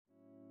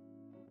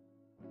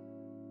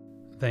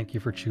Thank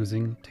you for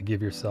choosing to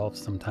give yourself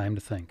some time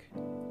to think.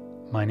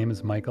 My name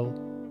is Michael,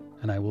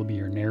 and I will be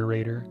your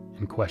narrator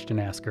and question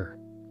asker.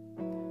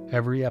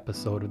 Every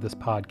episode of this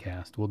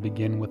podcast will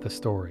begin with a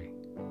story.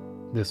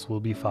 This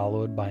will be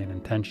followed by an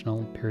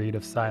intentional period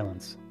of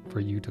silence for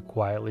you to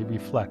quietly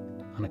reflect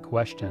on a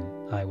question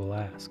I will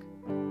ask.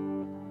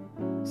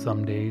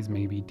 Some days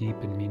may be deep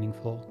and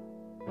meaningful,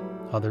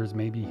 others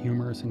may be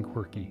humorous and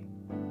quirky.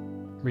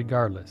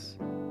 Regardless,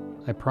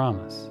 I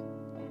promise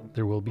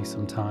there will be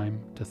some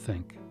time to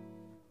think.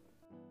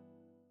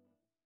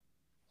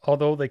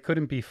 Although they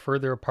couldn't be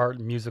further apart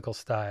in musical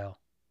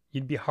style,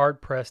 you'd be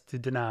hard-pressed to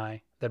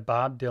deny that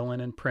Bob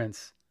Dylan and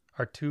Prince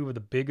are two of the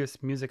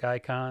biggest music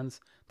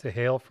icons to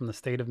hail from the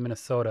state of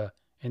Minnesota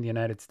in the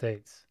United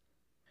States.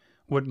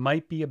 What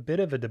might be a bit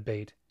of a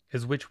debate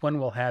is which one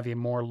will have a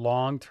more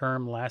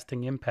long-term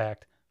lasting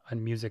impact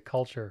on music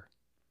culture.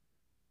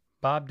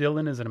 Bob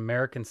Dylan is an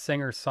American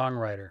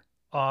singer-songwriter,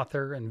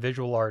 author, and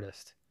visual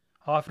artist,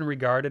 often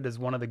regarded as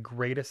one of the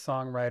greatest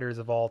songwriters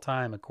of all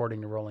time,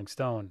 according to Rolling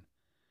Stone.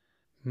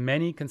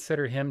 Many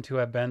consider him to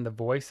have been the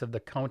voice of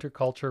the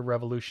counterculture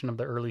revolution of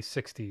the early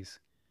 60s.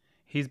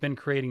 He's been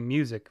creating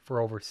music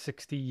for over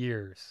 60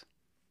 years.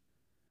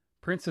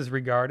 Prince is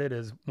regarded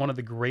as one of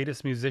the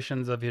greatest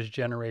musicians of his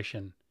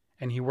generation,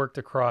 and he worked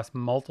across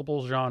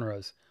multiple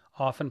genres,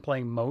 often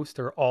playing most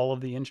or all of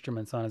the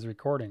instruments on his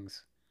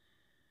recordings.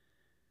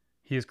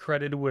 He is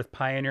credited with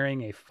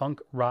pioneering a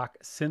funk rock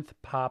synth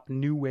pop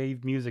new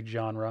wave music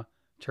genre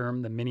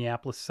termed the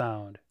Minneapolis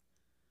Sound.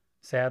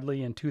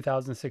 Sadly, in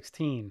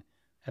 2016,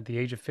 at the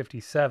age of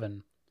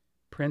 57,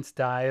 Prince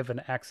died of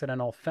an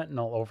accidental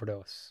fentanyl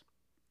overdose.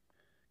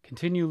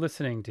 Continue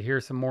listening to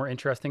hear some more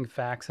interesting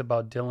facts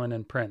about Dylan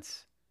and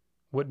Prince,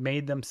 what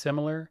made them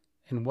similar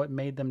and what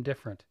made them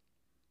different.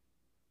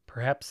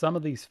 Perhaps some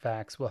of these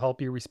facts will help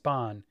you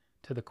respond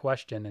to the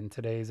question in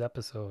today's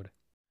episode.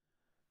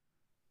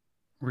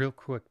 Real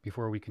quick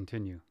before we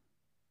continue,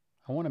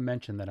 I want to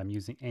mention that I'm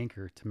using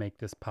Anchor to make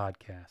this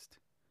podcast.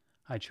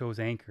 I chose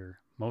Anchor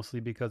mostly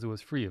because it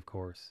was free, of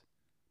course,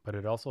 but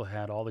it also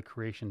had all the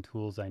creation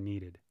tools I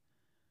needed.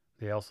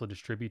 They also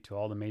distribute to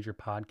all the major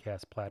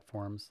podcast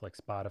platforms like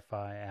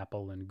Spotify,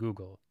 Apple, and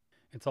Google.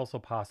 It's also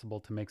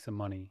possible to make some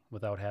money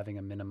without having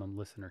a minimum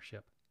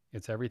listenership.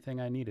 It's everything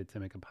I needed to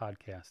make a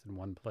podcast in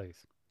one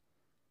place.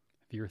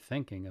 If you're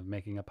thinking of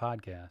making a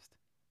podcast,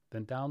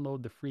 then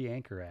download the free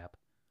Anchor app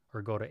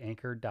or go to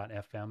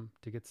anchor.fm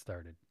to get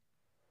started.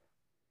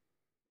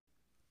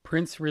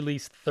 Prince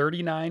released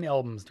 39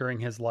 albums during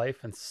his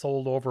life and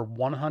sold over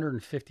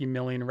 150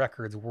 million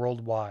records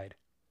worldwide.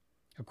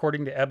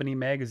 According to Ebony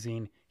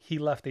magazine, he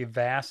left a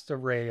vast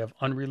array of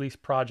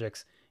unreleased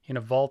projects in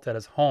a vault at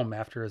his home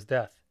after his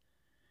death.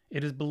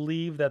 It is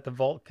believed that the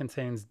vault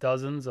contains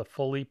dozens of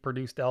fully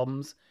produced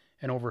albums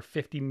and over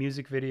 50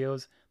 music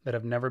videos that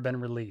have never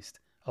been released,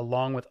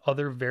 along with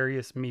other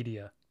various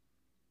media.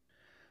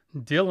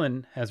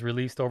 Dylan has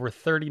released over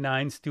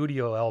 39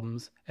 studio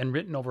albums and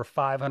written over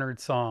 500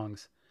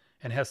 songs,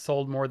 and has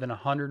sold more than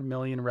 100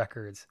 million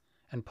records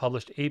and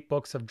published 8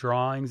 books of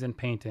drawings and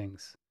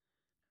paintings.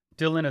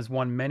 Dylan has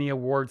won many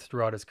awards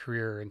throughout his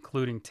career,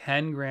 including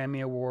 10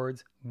 Grammy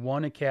Awards,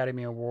 1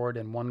 Academy Award,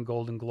 and 1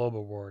 Golden Globe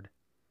Award.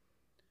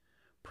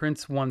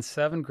 Prince won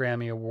 7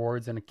 Grammy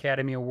Awards, an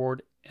Academy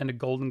Award, and a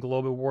Golden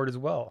Globe Award as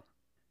well.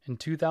 In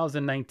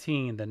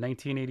 2019, the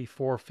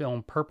 1984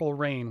 film Purple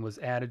Rain was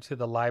added to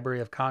the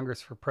Library of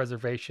Congress for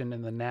preservation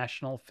in the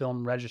National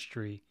Film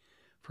Registry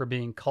for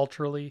being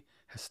culturally,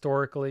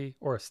 historically,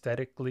 or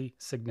aesthetically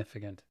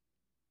significant.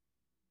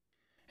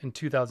 In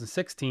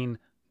 2016,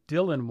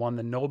 Dylan won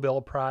the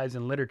Nobel Prize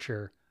in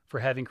Literature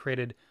for having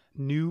created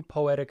new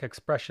poetic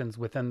expressions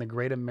within the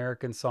great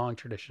American song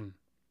tradition.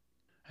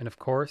 And of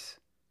course,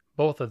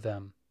 both of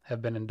them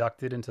have been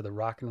inducted into the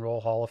Rock and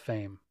Roll Hall of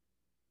Fame.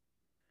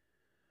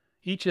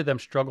 Each of them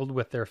struggled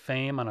with their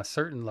fame on a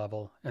certain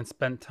level and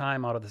spent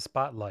time out of the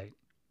spotlight.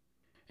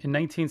 In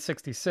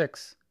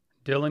 1966,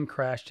 Dylan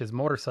crashed his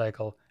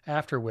motorcycle,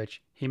 after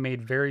which he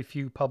made very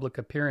few public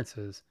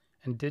appearances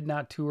and did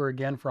not tour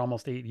again for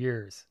almost 8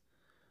 years.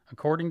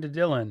 According to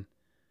Dylan,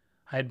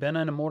 I had been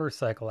in a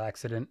motorcycle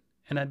accident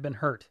and I'd been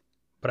hurt,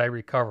 but I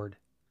recovered.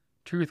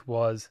 Truth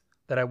was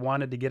that I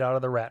wanted to get out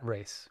of the rat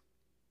race.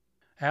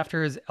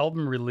 After his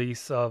album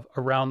release of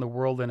Around the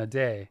World in a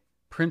Day,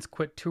 Prince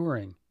quit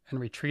touring and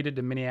retreated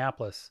to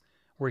Minneapolis,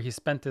 where he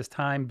spent his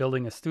time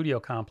building a studio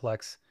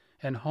complex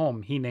and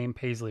home he named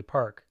Paisley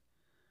Park.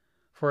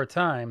 For a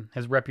time,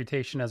 his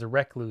reputation as a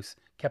recluse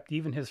kept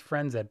even his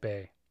friends at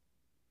bay.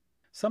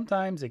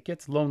 "Sometimes it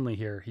gets lonely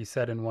here," he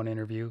said in one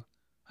interview.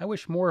 "I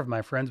wish more of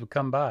my friends would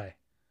come by.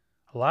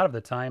 A lot of the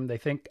time, they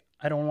think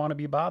I don't want to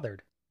be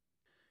bothered."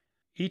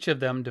 Each of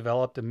them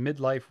developed a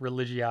midlife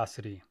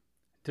religiosity.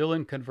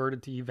 Dylan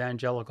converted to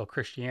evangelical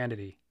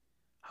Christianity.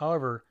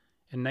 However,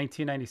 in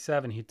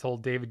 1997, he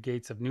told David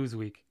Gates of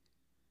Newsweek,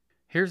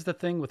 "Here's the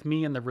thing with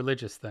me and the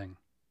religious thing.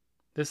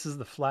 This is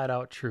the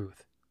flat-out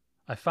truth.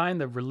 I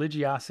find the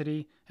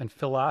religiosity and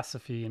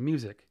philosophy in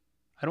music.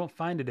 I don't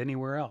find it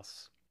anywhere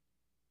else."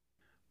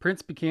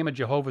 Prince became a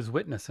Jehovah's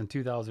Witness in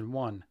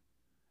 2001.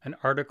 An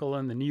article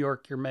in the New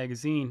Yorker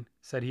magazine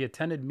said he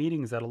attended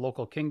meetings at a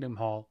local Kingdom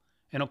Hall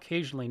and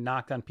occasionally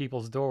knocked on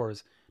people's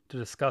doors to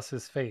discuss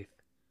his faith.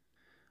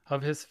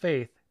 Of his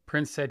faith,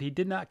 Prince said he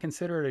did not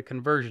consider it a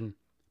conversion,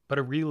 but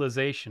a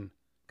realization,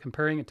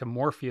 comparing it to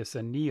Morpheus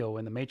and Neo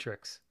in The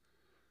Matrix.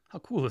 How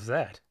cool is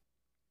that?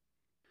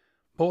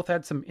 Both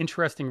had some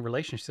interesting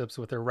relationships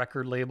with their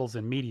record labels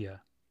and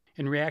media.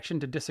 In reaction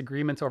to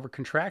disagreements over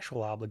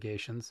contractual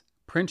obligations,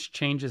 Prince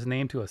changed his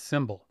name to a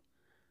symbol.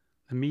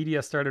 The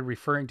media started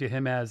referring to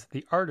him as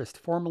the artist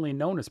formerly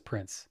known as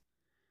Prince.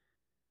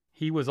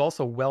 He was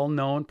also well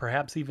known,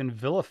 perhaps even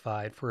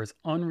vilified, for his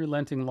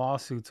unrelenting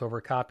lawsuits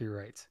over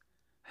copyrights.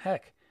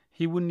 Heck,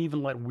 he wouldn't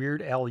even let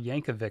Weird Al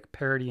Yankovic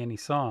parody any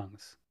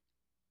songs.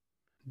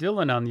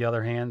 Dylan, on the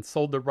other hand,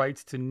 sold the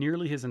rights to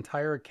nearly his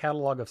entire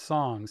catalog of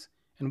songs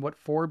in what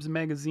Forbes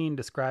magazine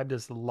described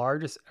as the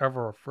largest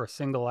ever for a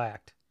single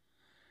act,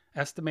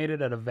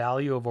 estimated at a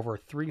value of over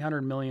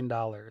 $300 million.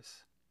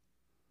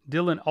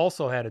 Dylan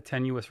also had a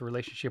tenuous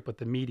relationship with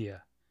the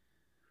media.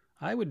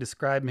 I would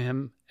describe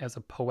him as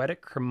a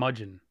poetic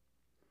curmudgeon.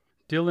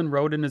 Dylan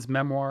wrote in his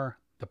memoir,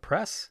 "The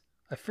press?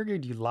 I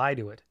figured you'd lie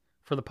to it.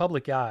 For the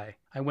public eye,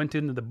 I went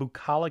into the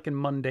bucolic and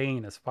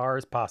mundane as far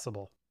as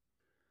possible."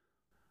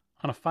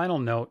 On a final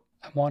note,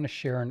 I want to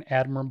share an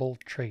admirable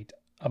trait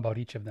about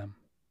each of them.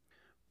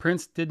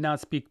 Prince did not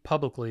speak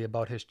publicly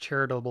about his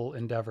charitable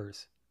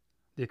endeavors.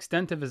 The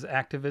extent of his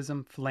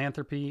activism,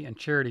 philanthropy, and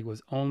charity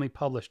was only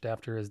published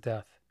after his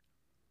death.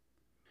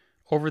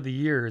 Over the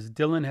years,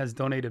 Dylan has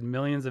donated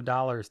millions of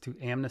dollars to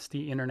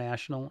Amnesty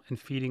International and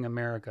Feeding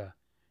America,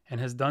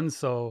 and has done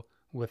so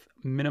with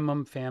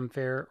minimum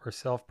fanfare or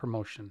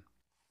self-promotion.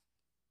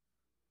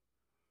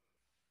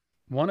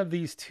 One of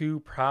these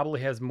two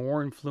probably has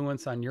more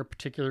influence on your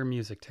particular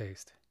music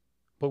taste.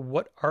 But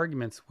what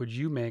arguments would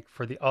you make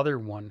for the other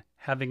one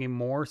having a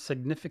more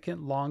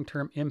significant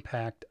long-term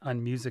impact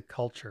on music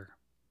culture?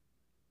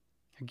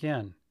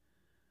 Again,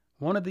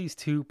 one of these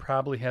two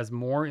probably has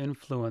more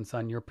influence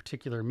on your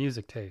particular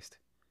music taste.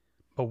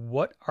 But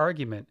what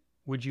argument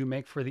would you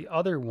make for the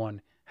other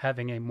one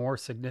having a more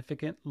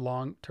significant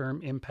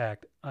long-term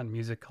impact on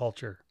music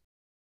culture?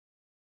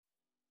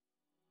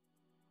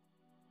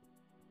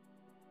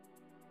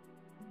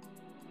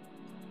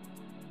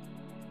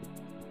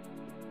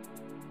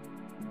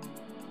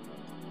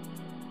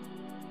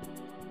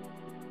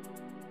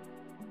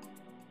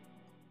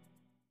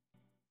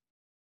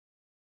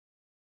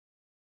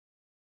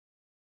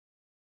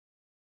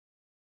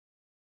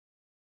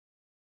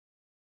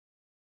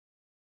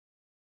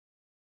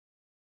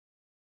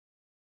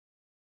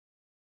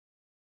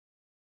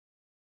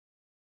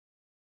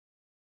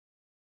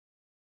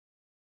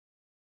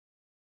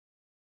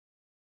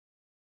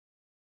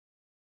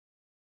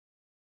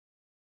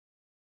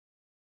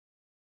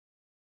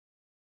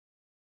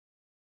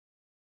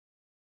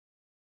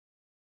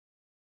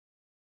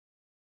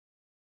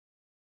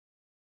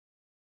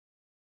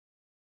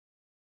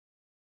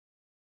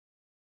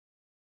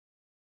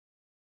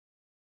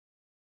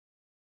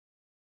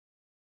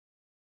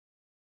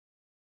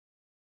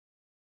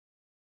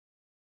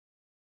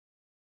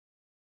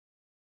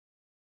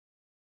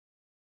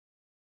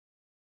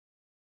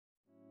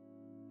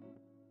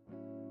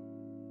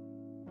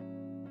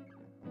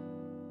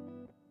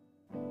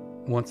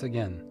 Once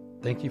again,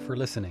 thank you for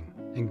listening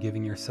and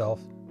giving yourself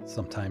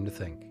some time to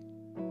think.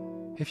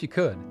 If you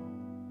could,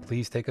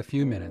 please take a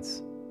few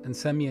minutes and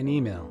send me an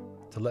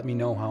email to let me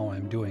know how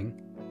I'm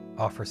doing,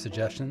 offer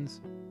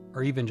suggestions,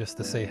 or even just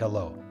to say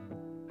hello.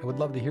 I would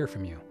love to hear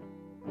from you.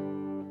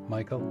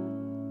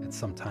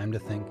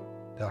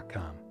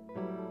 Michael@sometimetothink.com